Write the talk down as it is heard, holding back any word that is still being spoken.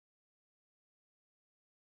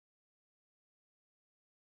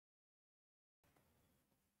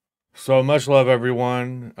So much love,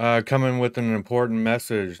 everyone. Coming with an important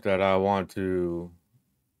message that I want to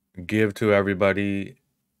give to everybody.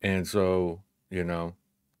 And so, you know,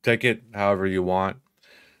 take it however you want.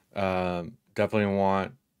 Definitely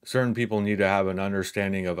want certain people need to have an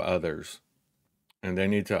understanding of others, and they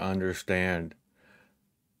need to understand.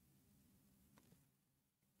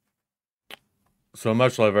 So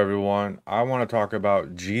much love, everyone. I want to talk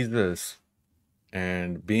about Jesus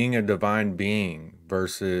and being a divine being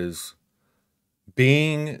versus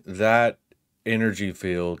being that energy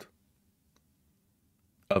field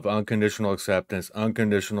of unconditional acceptance,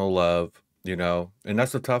 unconditional love, and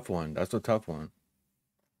that's a tough one. That's a tough one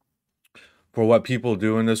for what people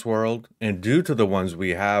do in this world and do to the ones we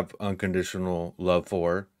have unconditional love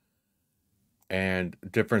for and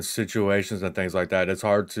different situations and things like that. It's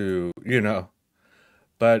hard to,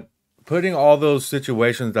 but putting all those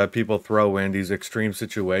situations that people throw in, these extreme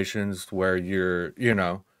situations where you're,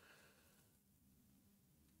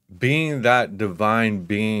 being that divine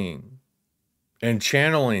being and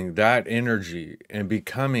channeling that energy and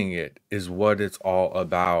becoming it is what it's all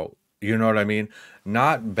about. You know what I mean?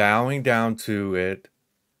 Not bowing down to it.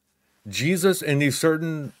 Jesus and these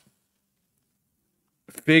certain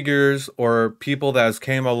figures or people that has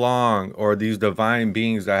came along or these divine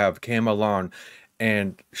beings that have came along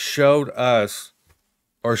and showed us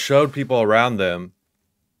or showed people around them,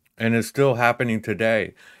 and it's still happening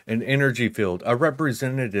today, an energy field, a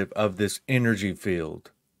representative of this energy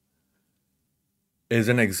field is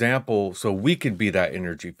an example so we could be that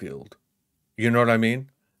energy field. You know what I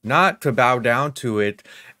mean? Not to bow down to it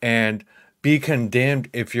and be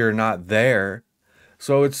condemned if you're not there.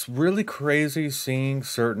 So it's really crazy seeing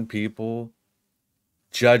certain people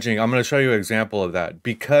judging. I'm going to show you an example of that.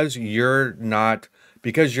 Because you're not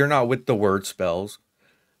with the word spells,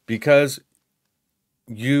 because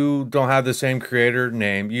you don't have the same creator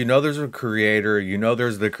name. You know there's a creator, you know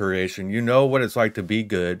there's the creation, you know what it's like to be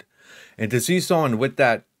good. And to see someone with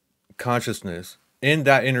that consciousness in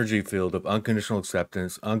that energy field of unconditional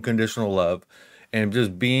acceptance, unconditional love, and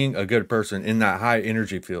just being a good person in that high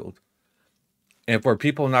energy field. And for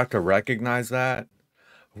people not to recognize that,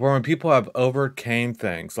 for when people have overcame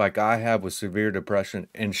things like I have with severe depression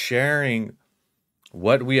and sharing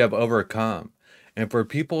what we have overcome, and for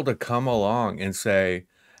people to come along and say,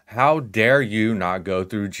 how dare you not go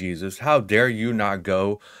through Jesus? How dare you not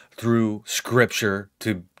go through scripture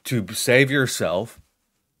to save yourself?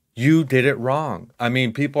 You did it wrong. I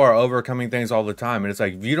mean, people are overcoming things all the time. And it's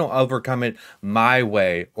like, if you don't overcome it my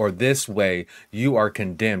way or this way, you are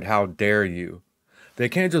condemned. How dare you? They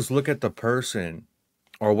can't just look at the person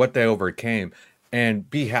or what they overcame and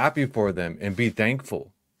be happy for them and be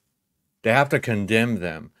thankful. They have to condemn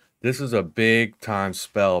them. This is a big time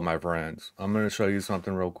spell, my friends. I'm going to show you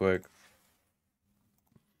something real quick.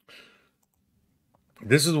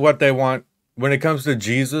 This is what they want when it comes to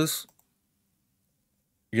Jesus.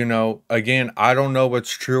 Again, I don't know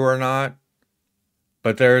what's true or not,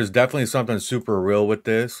 but there is definitely something super real with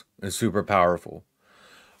this and super powerful.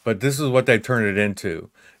 But this is what they turn it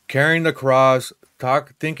into. Carrying the cross,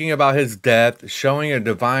 thinking about his death, showing a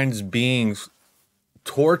divine being's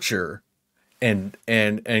torture and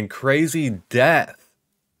crazy death.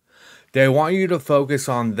 They want you to focus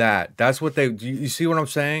on that. That's what you see what I'm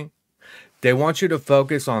saying? They want you to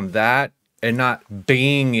focus on that and not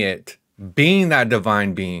being it. Being that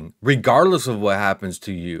divine being, regardless of what happens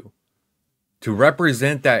to you, to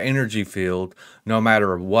represent that energy field no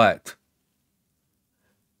matter what.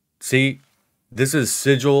 See, this is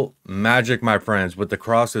sigil magic, my friends, with the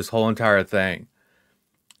cross, this whole entire thing.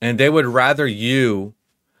 And they would rather you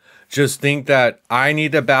just think that I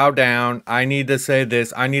need to bow down, I need to say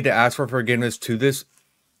this, I need to ask for forgiveness to this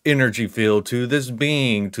energy field, to this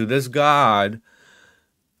being, to this God,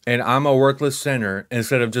 and I'm a worthless sinner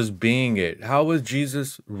instead of just being it. How was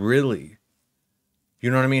Jesus really? You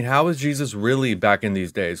know what I mean? How was Jesus really back in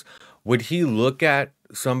these days? Would he look at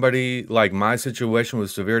somebody like my situation with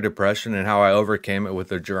severe depression and how I overcame it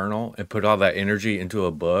with a journal and put all that energy into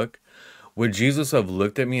a book? Would Jesus have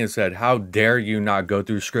looked at me and said, how dare you not go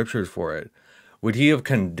through scriptures for it? Would he have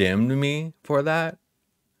condemned me for that?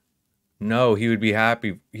 No, he would be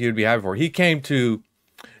happy. He would be happy for it. He came to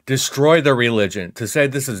destroy the religion, to say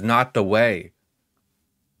this is not the way.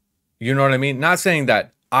 You know what I mean? Not saying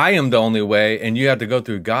that I am the only way and you have to go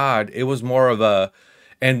through God. It was more of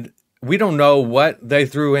and we don't know what they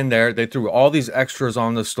threw in there. They threw all these extras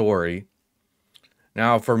on the story.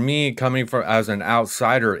 Now, for me, coming from as an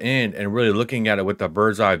outsider in and really looking at it with a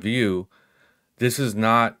bird's eye view, this is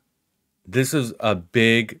a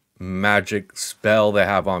big magic spell they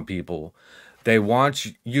have on people. They want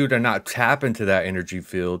you to not tap into that energy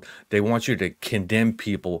field. They want you to condemn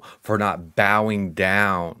people for not bowing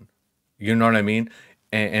down. You know what I mean?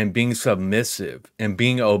 And being submissive and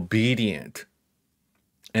being obedient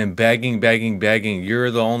and begging, begging, begging.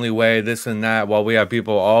 You're the only way, this and that. While we have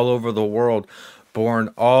people all over the world, born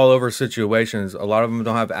all over situations, a lot of them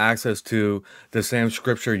don't have access to the same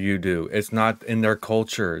scripture you do. It's not in their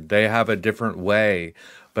culture. They have a different way.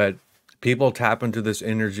 But people tap into this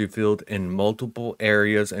energy field in multiple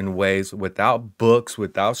areas and ways without books,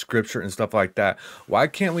 without scripture and stuff like that. Why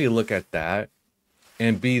can't we look at that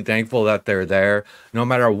and be thankful that they're there, no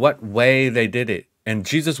matter what way they did it? And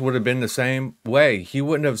Jesus would have been the same way. He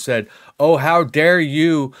wouldn't have said, oh, how dare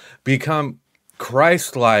you become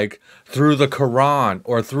Christ-like through the Quran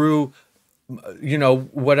or through, you know,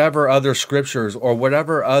 whatever other scriptures or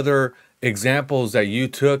whatever other examples that you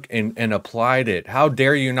took and applied it. How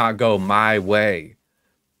dare you not go my way?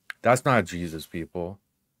 That's not Jesus, people.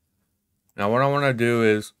 Now, what I want to do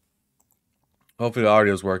is, hopefully the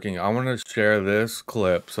audio is working. I want to share this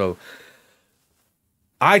clip. So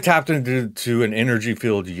I tapped into an energy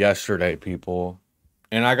field yesterday, people,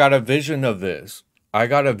 and I got a vision of this.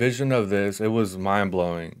 It was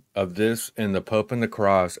mind-blowing, of this and the Pope and the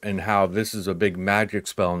cross, and how this is a big magic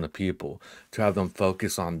spell on the people to have them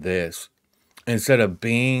focus on this instead of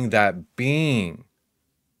being that being,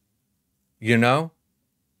 you know?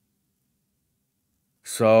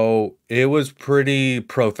 So it was pretty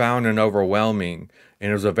profound and overwhelming,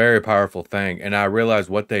 and it was a very powerful thing. And I realized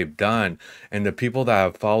what they've done and the people that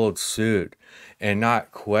have followed suit and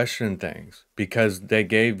not questioned things, because they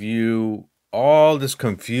gave you all this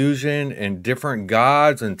confusion and different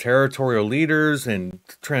gods and territorial leaders and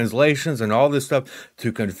translations and all this stuff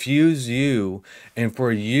to confuse you and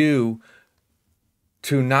for you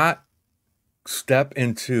to not step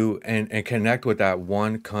into and connect with that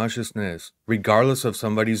one consciousness, regardless of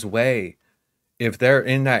somebody's way. If they're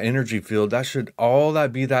in that energy field, that should all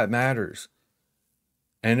that be that matters.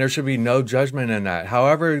 And there should be no judgment in that.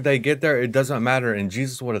 However they get there, it doesn't matter. And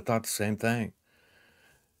Jesus would have thought the same thing.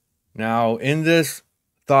 Now, in this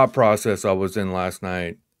thought process I was in last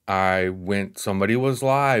night, somebody was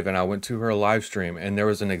live and I went to her live stream, and there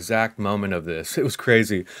was an exact moment of this. It was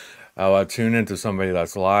crazy. I'll tune into somebody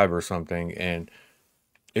that's live or something, and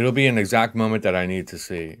it'll be an exact moment that I need to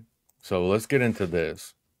see. So let's get into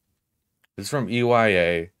this. This is from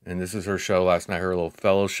EYA, and this is her show last night, her little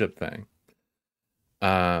fellowship thing.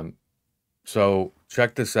 So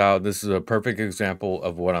check this out. This is a perfect example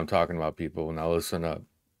of what I'm talking about, people. Now listen up.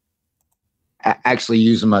 Actually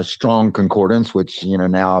using my strong concordance, which, you know,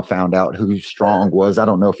 now I found out who strong was. I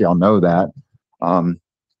don't know if y'all know that.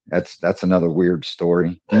 That's another weird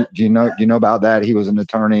story. Do you know about that? He was an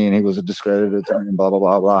attorney and he was a discredited attorney and blah blah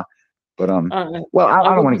blah blah. But well,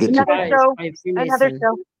 I don't want to get too another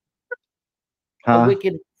show. Huh? A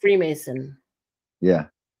wicked Freemason. Yeah.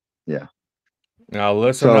 Now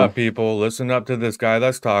listen up, people. Listen up to this guy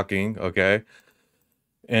that's talking, okay?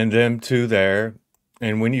 And them two there.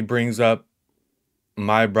 And when he brings up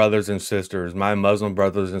my brothers and sisters, my Muslim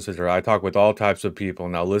brothers and sisters, I talk with all types of people.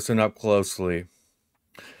 Now listen up closely.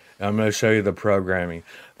 I'm going to show you the programming.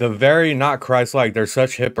 The very not Christ-like. They're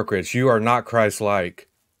such hypocrites. You are not Christ-like.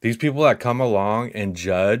 These people that come along and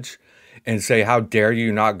judge and say, how dare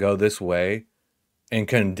you not go this way, and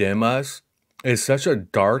condemn us, is such a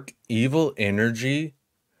dark, evil energy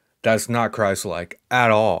that's not Christ-like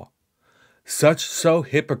at all. So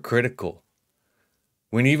hypocritical.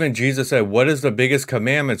 When even Jesus said, what is the biggest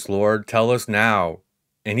commandments, Lord? Tell us now.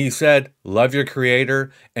 And he said, love your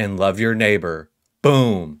creator and love your neighbor.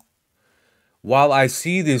 Boom. While I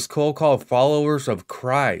see these so-called followers of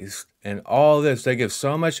Christ and all this, they give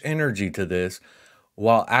so much energy to this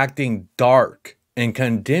while acting dark and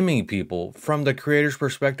condemning people from the creator's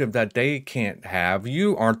perspective that they can't have.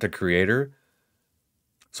 You aren't the creator.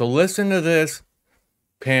 So listen to this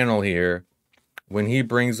panel here. When he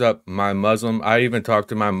brings up my Muslim, I even talk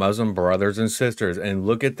to my Muslim brothers and sisters, and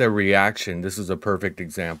look at the reaction. This is a perfect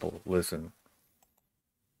example. Listen.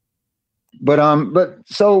 But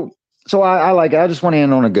so I like it. I just want to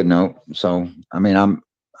end on a good note. So I mean,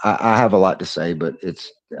 I have a lot to say, but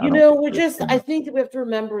it's, I think that we have to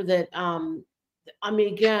remember that I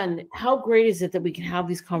mean, again, how great is it that we can have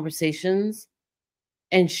these conversations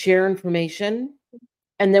and share information,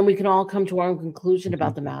 and then we can all come to our own conclusion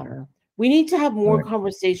about the matter. We need to have more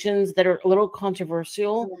conversations that are a little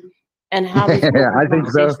controversial and have these I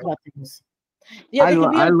think so. about things. Yeah,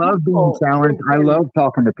 I love being challenged. I love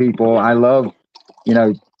talking to people. I love, you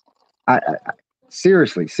know, I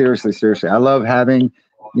seriously. I love having,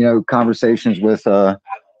 you know, conversations with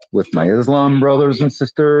with my Islam brothers and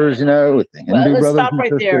sisters, you know, with the Hindu Let's brothers stop and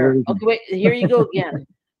right there. sisters. Okay, wait, here you go again.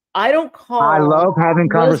 I don't call I love having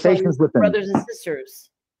conversations Muslims with them. brothers and sisters.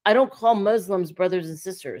 I don't call Muslims brothers and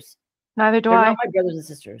sisters. Neither do They're I. not my brothers and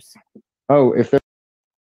sisters. Oh, if they're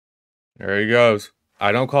There he goes.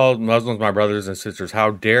 I don't call Muslims my brothers and sisters.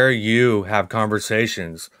 How dare you have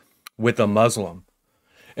conversations with a Muslim?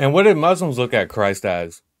 And what did Muslims look at Christ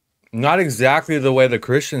as? Not exactly the way the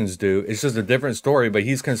Christians do. It's just a different story, but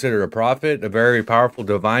he's considered a prophet, a very powerful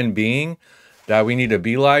divine being that we need to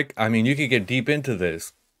be like. I mean, you could get deep into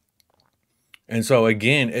this. And so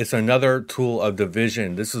again, it's another tool of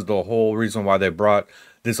division. This is the whole reason why they brought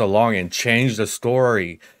this along and changed the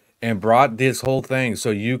story and brought this whole thing. So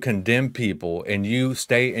you condemn people and you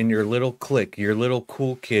stay in your little clique, your little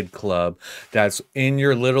cool kid club that's in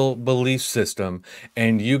your little belief system,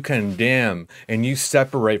 and you condemn and you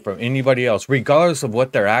separate from anybody else, regardless of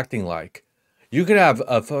what they're acting like. You could have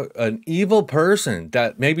an evil person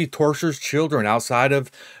that maybe tortures children outside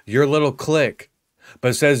of your little clique,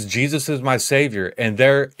 but says Jesus is my savior, and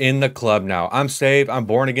they're in the club now. I'm saved. I'm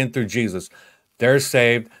born again through Jesus. They're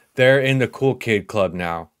saved. They're in the cool kid club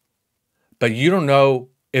now. But you don't know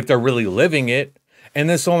if they're really living it. And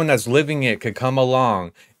then someone that's living it could come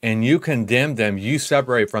along and you condemn them. You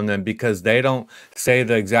separate from them because they don't say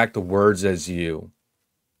the exact words as you.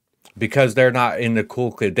 Because they're not in the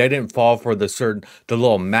cool kid. They didn't fall for the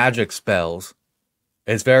little magic spells.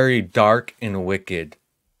 It's very dark and wicked.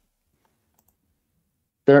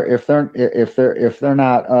 if they're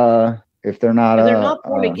not If they're not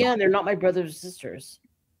born uh, again, they're not my brothers and sisters.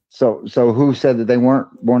 so who said that they weren't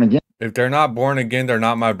born again? If they're not born again, they're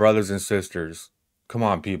not my brothers and sisters. Come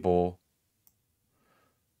on, people.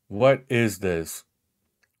 What is this?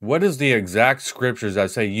 What is the exact scriptures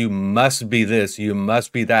that say you must be this, you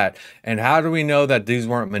must be that? And how do we know that these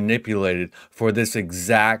weren't manipulated for this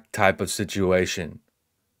exact type of situation?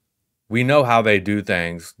 We know how they do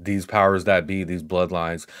things, these powers that be, these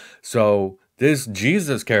bloodlines. So this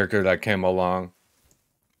Jesus character that came along,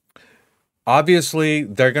 obviously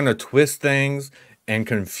they're going to twist things and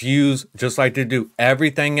confuse just like they do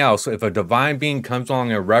everything else. If a divine being comes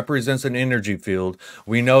along and represents an energy field,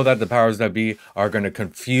 we know that the powers that be are going to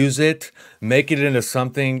confuse it, make it into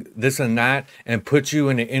something, this and that, and put you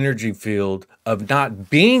in an energy field of not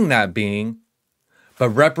being that being, but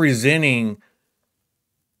representing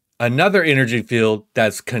another energy field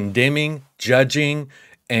that's condemning, judging,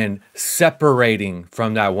 and separating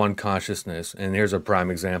from that one consciousness. And here's a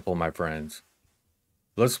prime example, my friends.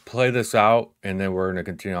 Let's play this out, and then we're going to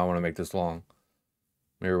continue. I want to make this long.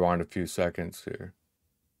 Maybe rewind a few seconds here.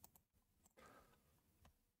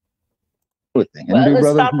 With the Hindu Let's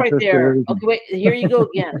brothers stop and right there. sisters. Okay, wait, here you go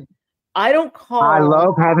again. I don't call I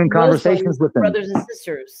love having conversations Muslims with them. brothers and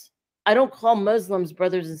sisters. I don't call Muslims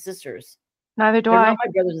brothers and sisters. Neither do They're I. not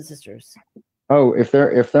my brothers and sisters. Oh, if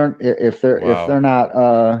they're Wow. not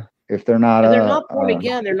If they're not born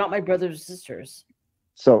again, they're not my brothers and sisters.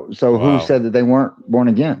 so Wow. who said that they weren't born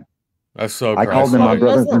again? That's so I called them Christ-like. my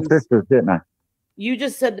brothers and Muslims. sisters, didn't I? You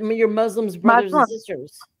just said you're Muslims brothers and Muslim.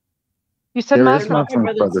 sisters. You said There They're is Muslim. not my Muslim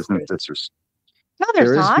brothers brothers and and sisters. No,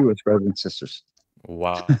 there's There is not. Jewish brothers and sisters.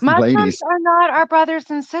 Wow. Muslims Ladies. are not our brothers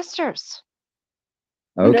and sisters.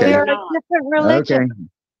 No, Okay. We they're are a not. different religion. Okay.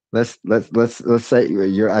 Let's say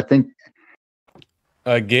you're. I think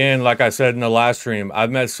Again, like I said in the last stream,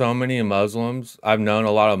 I've met so many Muslims. I've known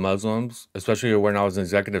a lot of Muslims, especially when I was an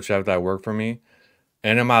executive chef that worked for me.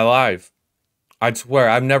 And in my life, I swear,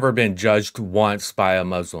 I've never been judged once by a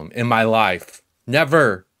Muslim in my life.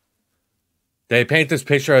 Never. They paint this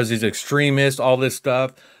picture as these extremists, all this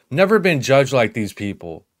stuff. Never been judged like these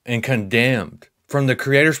people and condemned from the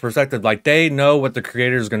creator's perspective. Like they know what the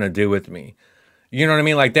creator is going to do with me. You know what I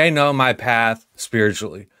mean? Like they know my path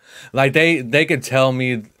spiritually. Like they could tell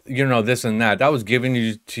me, you know, this and that. That was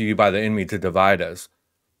given to you by the enemy to divide us.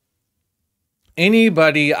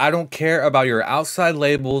 Anybody, I don't care about your outside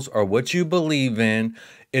labels or what you believe in.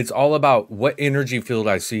 It's all about what energy field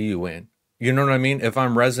I see you in. You know what I mean? If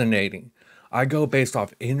I'm resonating, I go based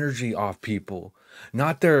off energy off people,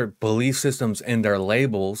 not their belief systems and their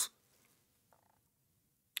labels.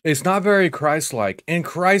 It's not very Christ-like, and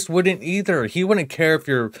Christ wouldn't either. He wouldn't care if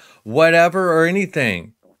you're whatever or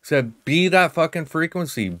anything. Said, be that fucking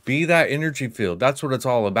frequency, be that energy field. That's what it's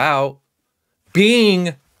all about.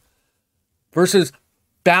 Being versus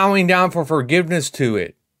bowing down for forgiveness to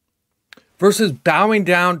it. Versus bowing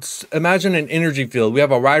down, imagine an energy field. We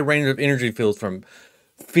have a wide range of energy fields from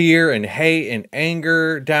fear and hate and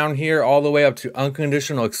anger down here all the way up to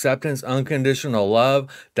unconditional acceptance, unconditional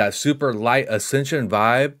love, that super light ascension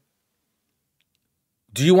vibe.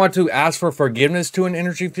 Do you want to ask for forgiveness to an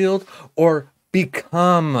energy field, or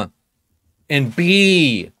become and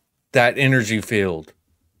be that energy field?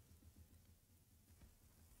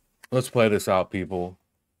 Let's play this out, people.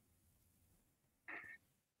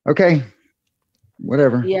 Okay.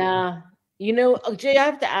 Whatever. Yeah. You know, Jay, I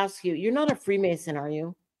have to ask you, you're not a Freemason, are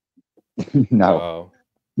you? No. Oh.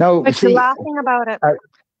 No. But See, you're laughing about it. I-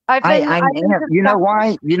 I've I been. am. I've been You know discussing-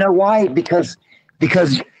 why? You know why? Because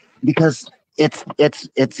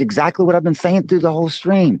it's exactly what I've been saying through the whole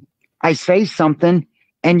stream. I say something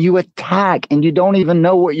and you attack and you don't even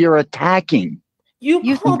know what you're attacking. You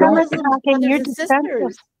You called don't- Muslims attacking, brothers you're and defensive.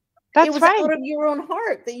 sisters. That's It was right. out of your own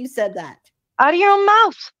heart that you said that. Out of your own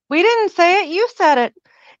mouth. We didn't say it. You said it.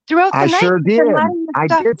 Throughout the I night, sure you've did. been letting this I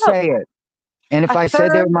stuff did out. say it. And if A I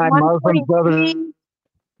said they're third, my Muslim brothers 1.3. and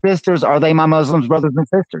sisters, are they my Muslims brothers and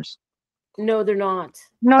sisters? No, they're not.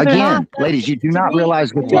 No, they're Again, not. ladies, you do To not me-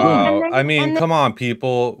 realize what to you're me- doing. Wow. And then- I mean, and then- come on,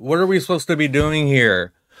 people. What are we supposed to be doing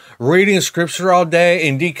here? Reading scripture all day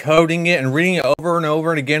and decoding it and reading it over and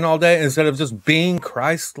over and again all day instead of just being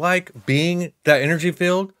Christ-like, being that energy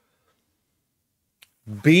field?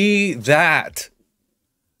 Be that.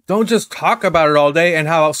 Don't just talk about it all day and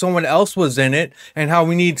how someone else was in it and how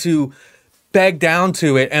we need to beg down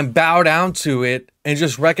to it and bow down to it and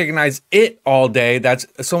just recognize it all day. That's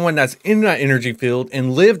someone that's in that energy field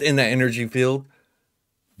and lived in that energy field.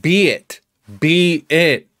 Be it. Be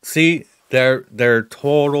it. See, they're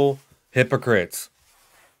total hypocrites.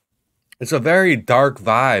 It's a very dark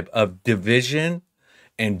vibe of division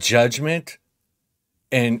and judgment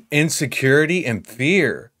and insecurity and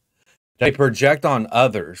fear that they project on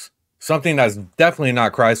others. Something that's definitely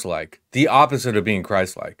not Christ-like. The opposite of being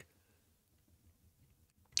Christ-like.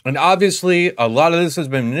 And obviously, a lot of this has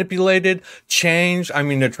been manipulated, changed. I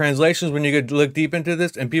mean, the translations, when you get look deep into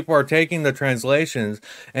this, and people are taking the translations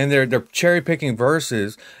and they're cherry picking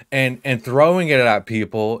verses and throwing it at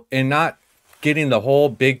people and not getting the whole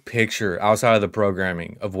big picture outside of the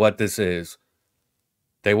programming of what this is.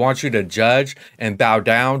 They want you to judge and bow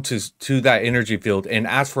down to that energy field and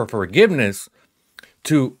ask for forgiveness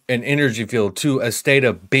to an energy field, to a state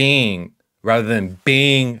of being, rather than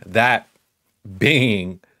being that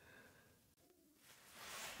being.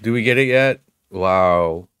 Do we get it yet?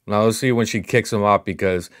 Wow. Now let's see when she kicks him off,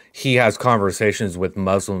 because he has conversations with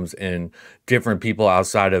Muslims and different people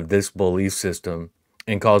outside of this belief system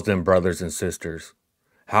and calls them brothers and sisters.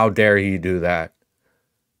 How dare he do that?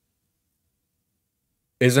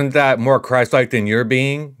 Isn't that more Christ-like than your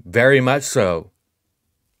being? Very much so.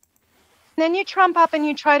 Then you trump up and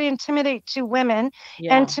you try to intimidate two women.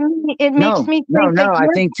 Yeah. And to me, it makes No, me think no, that no. I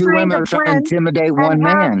you're think two trying women to are trying to blend intimidate one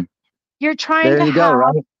have- man. You're trying There to you go, have,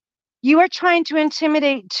 right? you are trying to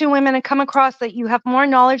intimidate two women and come across that you have more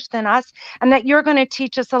knowledge than us and that you're going to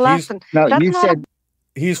teach us a lesson. No, That's you not said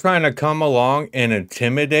He's trying to come along and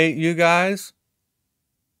intimidate you guys.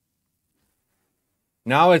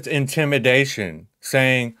 Now it's intimidation,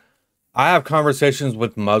 saying, I have conversations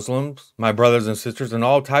with Muslims, my brothers and sisters, and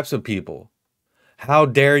all types of people. How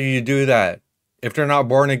dare you do that? If they're not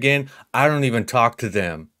born again, I don't even talk to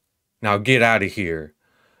them. Now get out of here.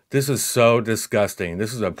 This is so disgusting.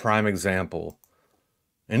 This is a prime example.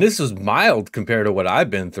 And this is mild compared to what I've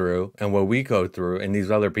been through and what we go through and these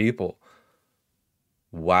other people.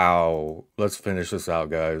 Wow. Let's finish this out,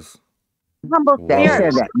 guys. humble Whoa. you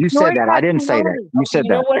spirit. said that. You said that. I didn't say that. You said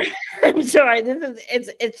You know that. what? I'm sorry.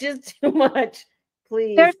 It's just too much.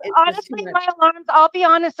 Please. There's It's just too honestly much. my alarms. I'll be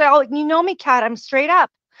honest. You know me, Kat. I'm straight up.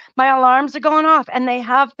 My alarms are going off, and they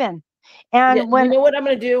have been. And Yeah, when you know what I'm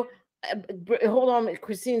going to do? Hold on,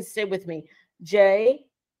 Christine, stay with me. Jay,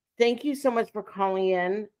 thank you so much for calling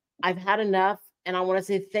in. I've had enough, and I want to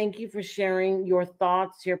say thank you for sharing your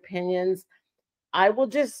thoughts, your opinions. I will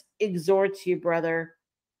just exhort you, brother.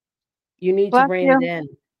 You need to Bless rein you. it in.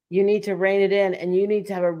 You need to rein it in, and you need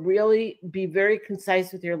to have a really be very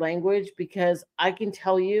concise with your language, because I can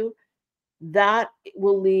tell you that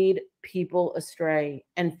will lead people astray.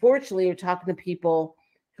 And fortunately, you're talking to people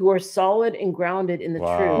who are solid and grounded in the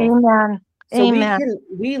Wow. truth. Amen. So Amen.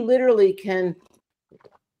 we literally can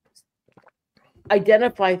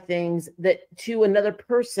identify things that to another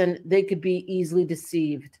person they could be easily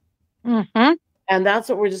deceived. Mm-hmm. And that's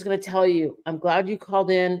what we're just going to tell you. I'm glad you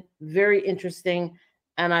called in. Very interesting.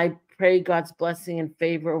 And I pray God's blessing and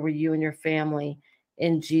favor over you and your family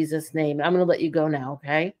in Jesus' name. I'm going to let you go now,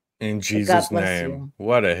 okay? In Jesus' bless name. you.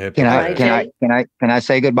 What a Can I hypocrite. can I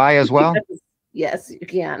say goodbye as well? Yes, you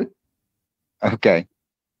can. Okay.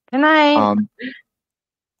 Good night.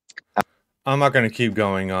 I'm not going to keep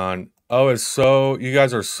going on. Oh, it's so, you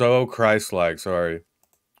guys are so Christ-like. Sorry.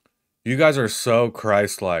 You guys are so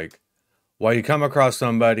Christ-like. While you come across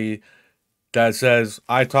somebody that says,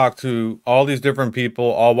 I talk to all these different people,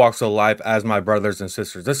 all walks of life as my brothers and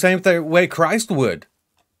sisters, the same way Christ would.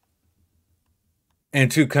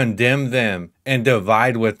 And to condemn them and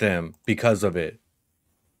divide with them because of it.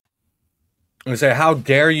 And say, how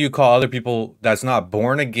dare you call other people that's not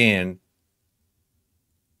born again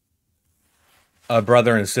a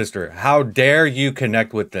brother and sister? How dare you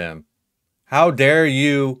connect with them? How dare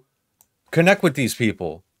you connect with these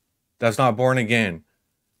people that's not born again?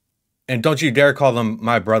 And don't you dare call them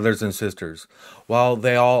my brothers and sisters. Well,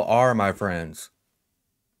 they all are my friends.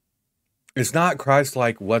 It's not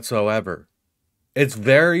Christ-like whatsoever. It's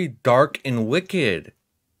very dark and wicked.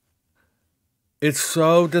 It's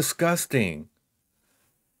so disgusting.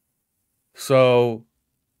 So,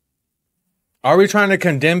 are we trying to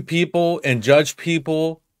condemn people and judge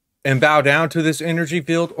people and bow down to this energy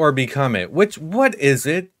field, or become it? What is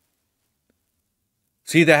it?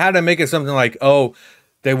 See, they had to make it something like, oh,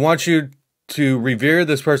 they want you to revere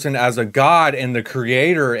this person as a god and the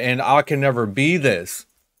creator, and I can never be this,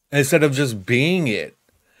 instead of just being it.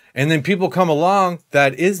 And then people come along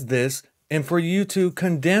that is this, and for you to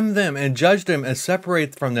condemn them and judge them and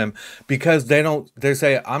separate from them because they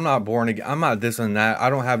say, I'm not born again, I'm not this and that, I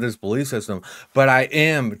don't have this belief system, but I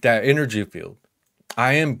am that energy field.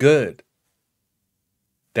 I am good.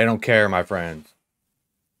 They don't care, my friends.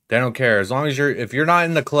 They don't care. As long as if you're not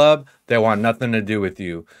in the club, they want nothing to do with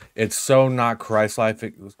you. It's so not Christ-like,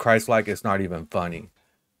 it's not even funny.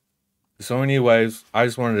 So anyways, I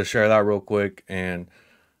just wanted to share that real quick, and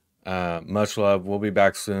much love. We'll be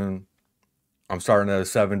back soon. I'm starting a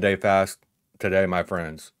 7-day fast today, my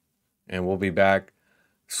friends, and we'll be back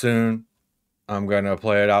soon. I'm going to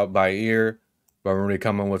play it out by ear, but we're going to be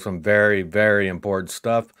coming with some very, very important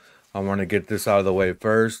stuff. I want to get this out of the way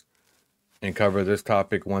first and cover this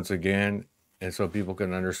topic once again, and so people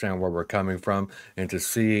can understand where we're coming from and to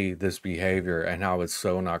see this behavior and how it's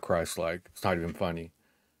so not Christ-like. It's not even funny.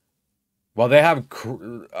 Well, they have,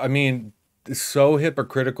 I mean, it's so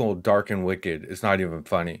hypocritical, dark, and wicked. It's not even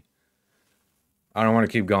funny. I don't want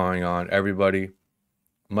to keep going on. Everybody,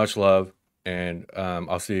 much love, and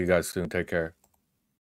I'll see you guys soon. Take care.